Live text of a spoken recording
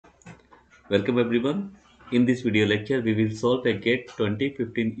Welcome everyone. In this video lecture, we will solve a GATE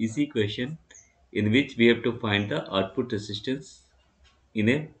 2015 easy question in which we have to find the output resistance in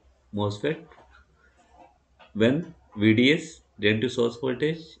a MOSFET when VDS, drain to source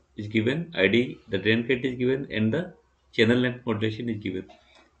voltage, is given, ID, the drain current is given, and the channel length modulation is given.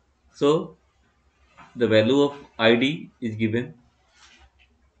 So the value of ID is given.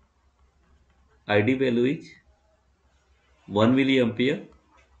 ID value is 1 milliampere.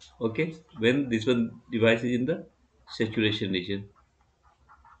 Okay, when this one device is in the saturation region.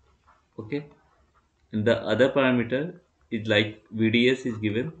 Okay. And the other parameter is like VDS is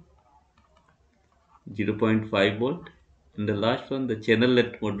given 0.5 volt, and the last one, the channel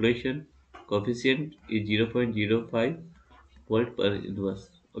length modulation coefficient is 0.05 volt per inverse.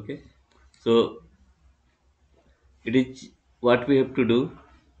 Okay, so it is what we have to do.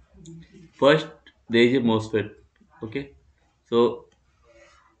 First, there is a MOSFET. Okay, so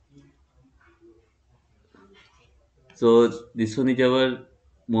this one is our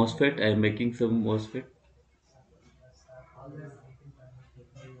MOSFET. I am making some MOSFET,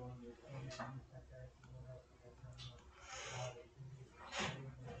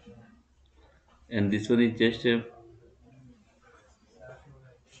 and this one is just a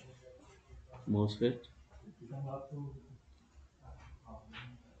MOSFET.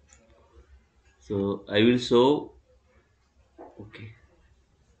 So I will show. Okay.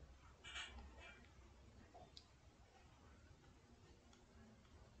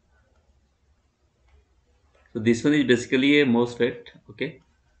 So this one is basically a MOSFET. Okay.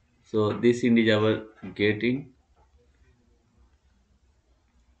 So this is our getting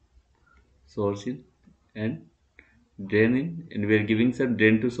source in and drain in, and we are giving some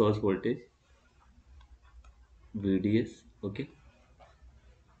drain to source voltage VDS. Okay.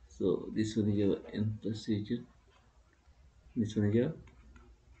 So this one is your N plus region. This one is your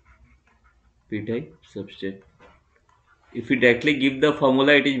P type substrate. If we directly give the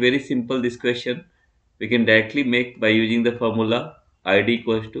formula, it is very simple. This question we can directly make by using the formula ID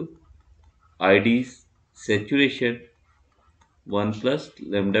equals to ID saturation 1 plus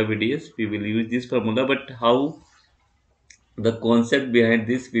lambda VDS. We will use this formula, but how the concept behind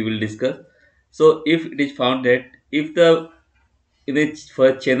this we will discuss. So if it is found that if the image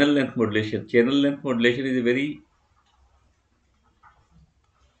for channel length modulation is a very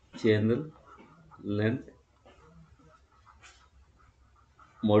channel length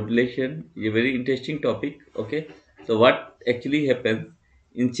modulation is a very interesting topic. Okay, so what actually happens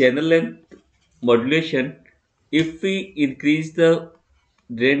in channel length modulation, if we increase the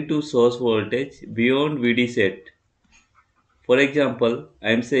drain to source voltage beyond VD set, for example, I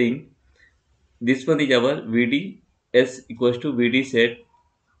am saying this one is our VD S equals to VD set,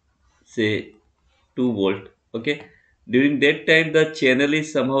 say 2 volt. Okay, during that time the channel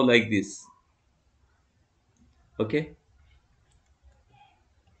is somehow like this. Okay,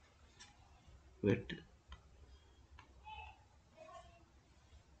 wait.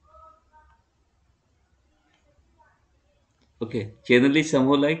 Okay, channel is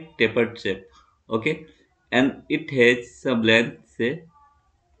somehow like tapered shape. Okay, and it has some length, say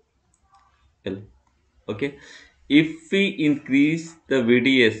L. Okay, if we increase the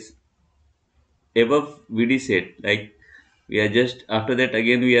VDS above VD set, like we are just after that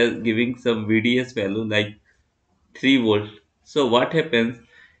again we are giving some VDS value like 3 volt. So what happens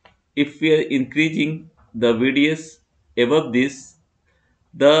if we are increasing the VDS above this,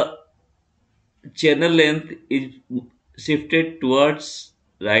 the channel length is shifted towards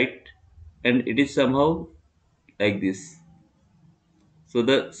right, and it is somehow like this. So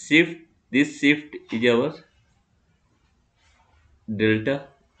this shift is our delta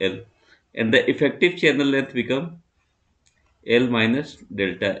L, and the effective channel length become L minus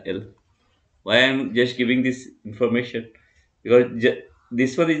delta L. Why I am just giving this information, because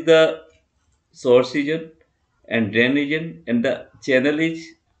this one is the source region and drain region, and the channel is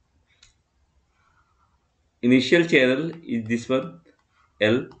initial channel is this one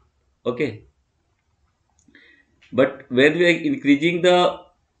L. Okay, but when we are increasing the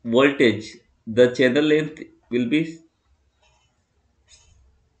voltage, the channel length will be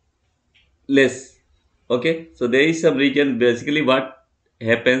less. Okay, so there is some region. Basically what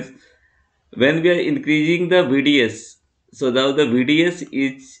happens when we are increasing the VDS, so now the VDS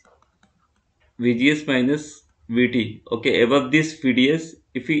is VGS minus VT. Okay, above this VDS,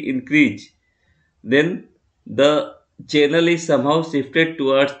 if we increase, then the channel is somehow shifted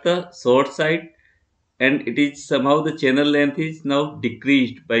towards the source side, and it is somehow the channel length is now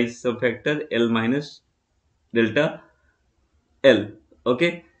decreased by some factor L minus delta L.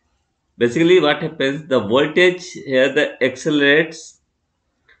 Okay, basically what happens, the voltage here the accelerates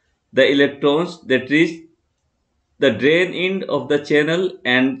the electrons that reach the drain end of the channel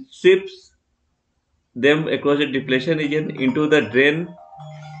and sweeps them across the depletion region into the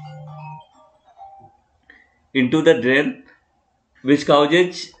drain, which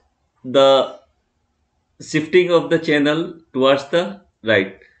causes the shifting of the channel towards the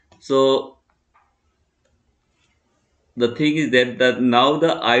right. So the thing is that now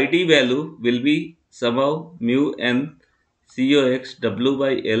the ID value will be somehow mu n cox w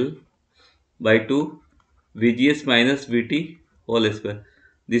by L by 2 Vgs minus Vt whole square.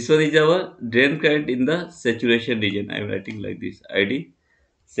 This one is our drain current in the saturation region. I am writing like this ID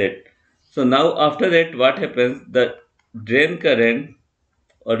set. So now after that what happens, the drain current,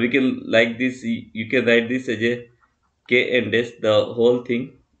 or we can like this, you can write this as a K and S, the whole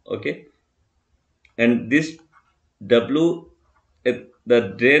thing, okay, and this W, the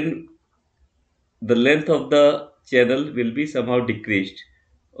drain, the length of the channel will be somehow decreased,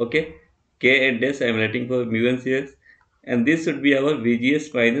 okay. K and S I am writing for mu and Cx, and this should be our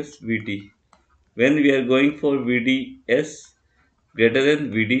Vgs minus Vt when we are going for Vds greater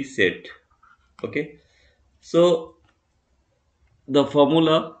than Vd set, okay. So the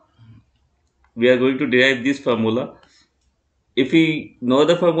formula, we are going to derive this formula. If we know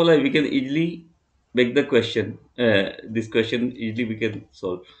the formula, we can easily make the question, this question easily we can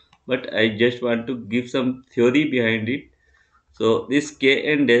solve, but I just want to give some theory behind it. So this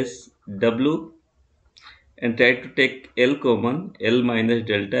K and S W, and try to take L common, L minus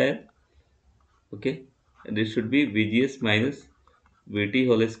delta L, okay, and this should be Vgs minus Vt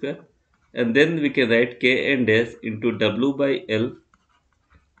whole square, and then we can write K and S into W by L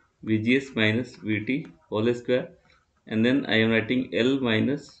Vgs minus Vt whole square, and then I am writing L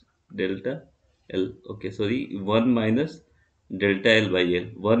minus delta L, okay, sorry, 1 minus delta L by L,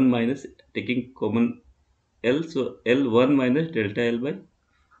 1 minus taking common L, so L 1 minus delta L by,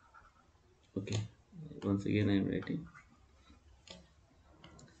 okay, once again I am writing,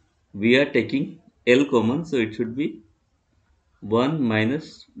 we are taking L common, so it should be 1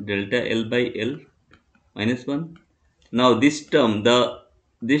 minus delta L by L minus 1. Now this term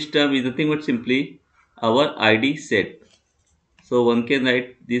is nothing but simply our ID set. So one can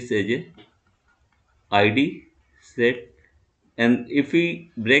write this as a ID set, and if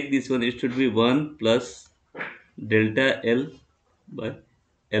we break this one, it should be 1 plus delta L by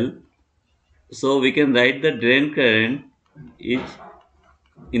L. So we can write the drain current is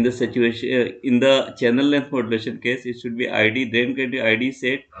in the saturation, in the channel length modulation case, it should be ID drain current ID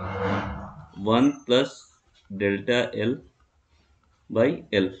set 1 plus delta L by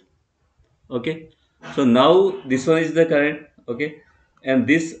L. Okay. So now this one is the current, okay, and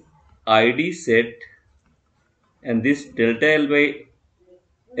this ID set and this delta L by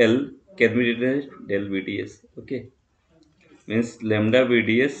L can be written as del VDS, okay, means lambda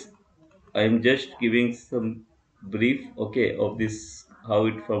VDS. I am just giving some brief, okay, of this how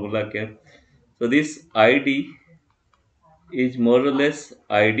it formula can. So this ID is more or less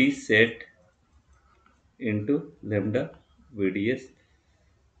ID set into lambda VDS.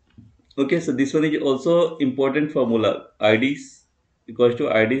 Okay, so this one is also important formula. IDs equals to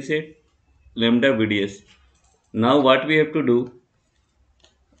ID set lambda VDS. Now what we have to do,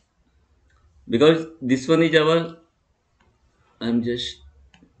 because this one is our, I'm just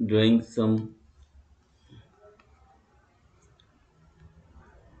drawing some,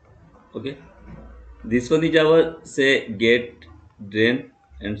 okay, this one is our say gate, drain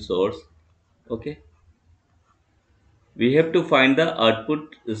and source, okay. We have to find the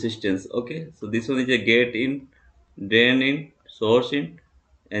output resistance, okay. So this one is a gate in, drain in, source in,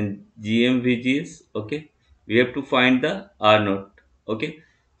 and GMVGS, okay. We have to find the R naught, okay.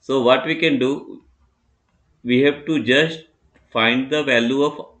 So what we can do, we have to just find the value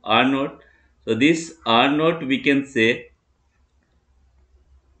of R naught. So this R naught we can say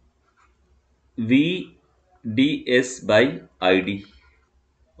VDS by ID,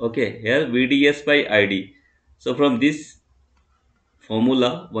 okay, here VDS by ID. So from this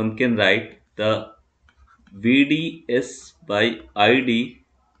formula one can write the VDS by ID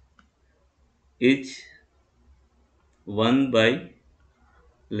is 1 by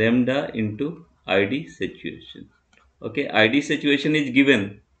lambda into ID saturation. Okay, ID saturation is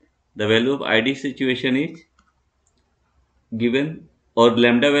given. The value of ID saturation is given, or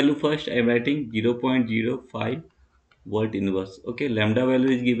lambda value first I am writing 0.05 volt inverse. Okay, lambda value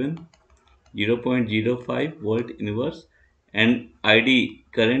is given 0.05 volt inverse, and ID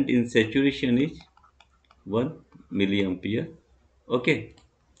current in saturation is 1 milliampere. Okay,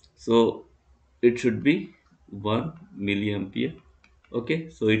 so it should be 1 milliampere, okay.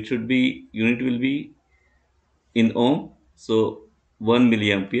 So it should be, unit will be in ohm, so 1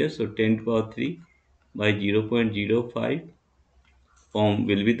 milliampere. So 10 to the power 3 by 0.05 ohm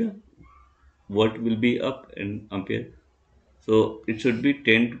will be the volt will be up and ampere. So it should be 10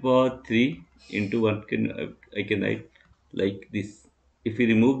 to the power 3 into 1 can I can write like this. If we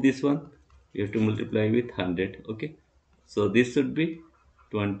remove this one, we have to multiply with 100. Okay. So this should be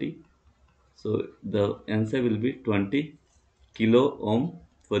 20. So the answer will be 20 kilo ohm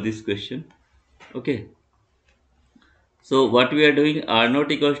for this question. Okay. So what we are doing, R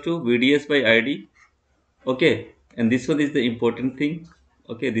naught equals to VDS by ID. Okay. And this one is the important thing.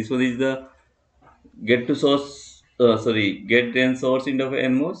 Okay. This one is the get to source, get drain source into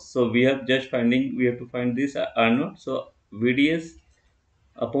NMOS. So we have to find this R naught. So VDS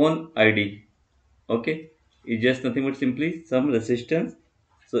upon ID. Okay. It's just nothing but simply some resistance.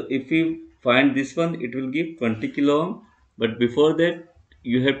 So if we find this one, it will give 20 kilo ohm. But before that,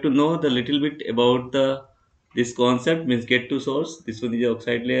 you have to know the little bit about the this concept, means get to source. This one is the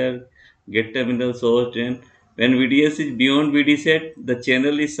oxide layer, get terminal source drain. When VDS is beyond VD set, the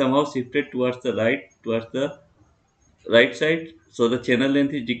channel is somehow shifted towards the right side. So the channel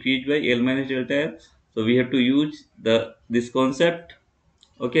length is decreased by L minus delta L. So we have to use the this concept.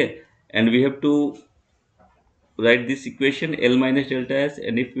 Okay, and we have to write this equation L minus delta S,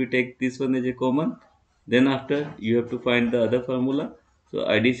 and if we take this one as a common, then after you have to find the other formula. So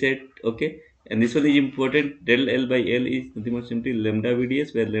ID set. Okay, and this one is important. Del L by L is nothing but simply lambda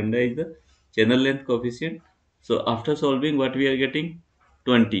VDS, where lambda is the channel length coefficient. So after solving, what we are getting,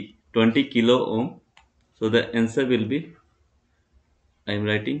 20 kilo ohm. So the answer will be, I am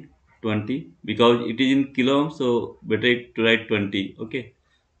writing 20 because it is in kilo ohm, so better to write 20. Okay,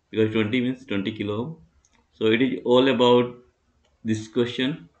 because 20 means 20 kilo ohm. So it is all about this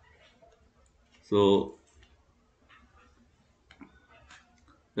question. So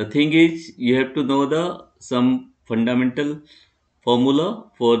the thing is, you have to know the some fundamental formula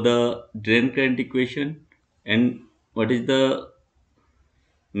for the drain current equation, and what is the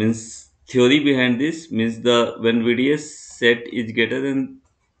means theory behind this, means the when VDS set is greater than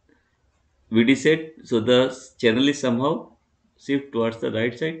VD set, so the channel is somehow shift towards the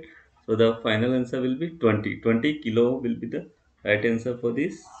right side. So the final answer will be 20 kilo will be the right answer for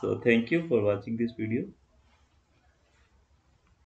this. So thank you for watching this video.